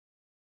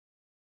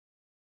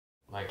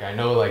Like I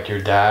know like your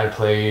dad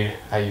played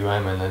at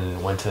UM and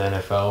then went to the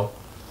NFL.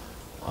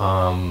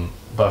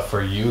 But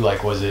for you,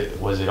 like was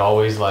it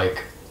always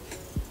like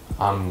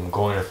I'm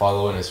going to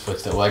follow in his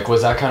footsteps? Like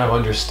was that kind of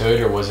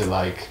understood or was it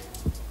like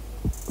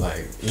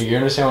you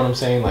understand what I'm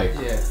saying? Like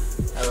yeah.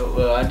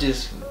 Well, I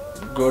just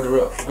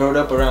growed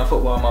up around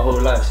football my whole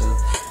life, so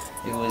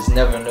it was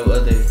never no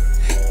other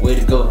way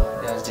to go.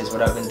 That's just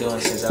what I've been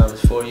doing since I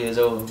was 4 years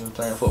old. I've been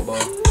playing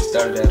football.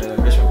 Started at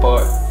Richmond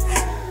Park,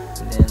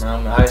 and then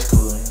I'm in high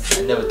school. And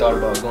I never thought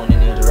about going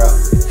any other route.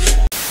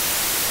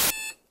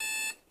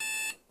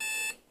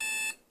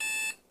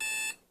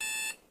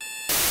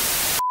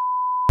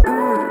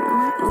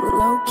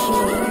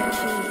 Lowkey.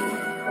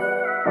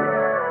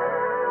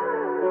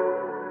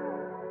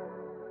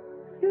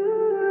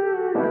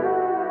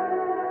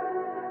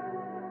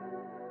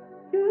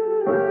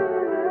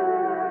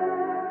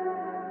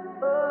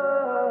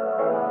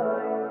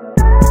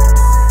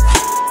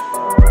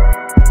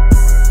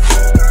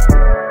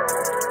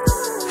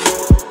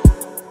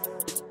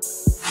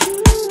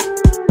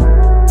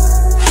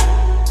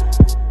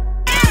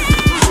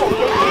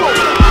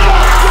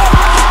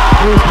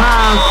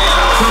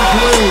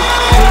 Complete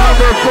to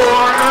number 4,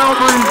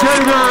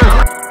 Gaiter.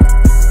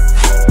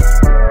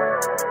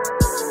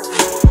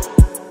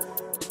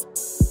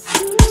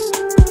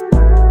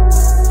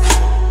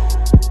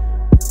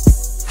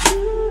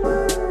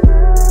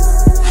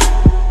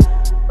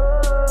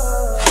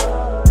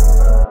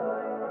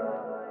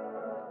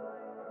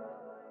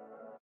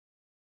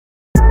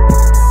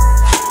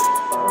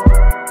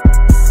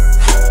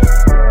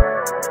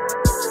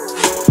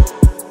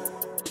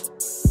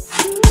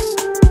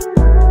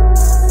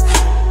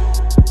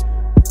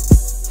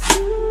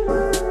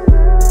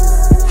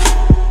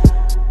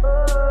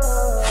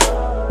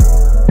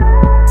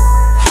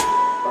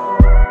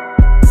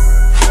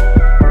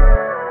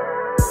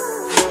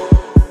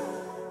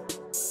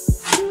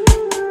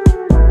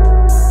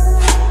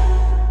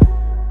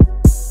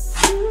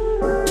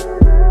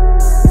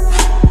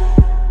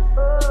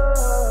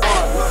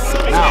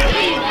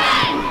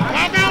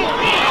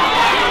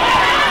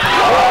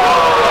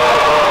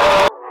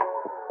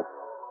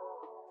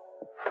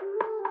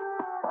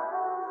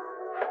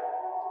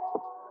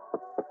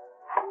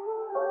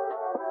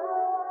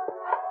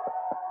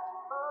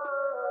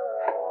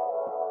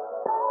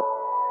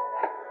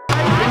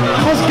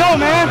 Let's go,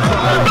 man.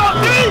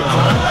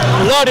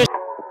 Love this.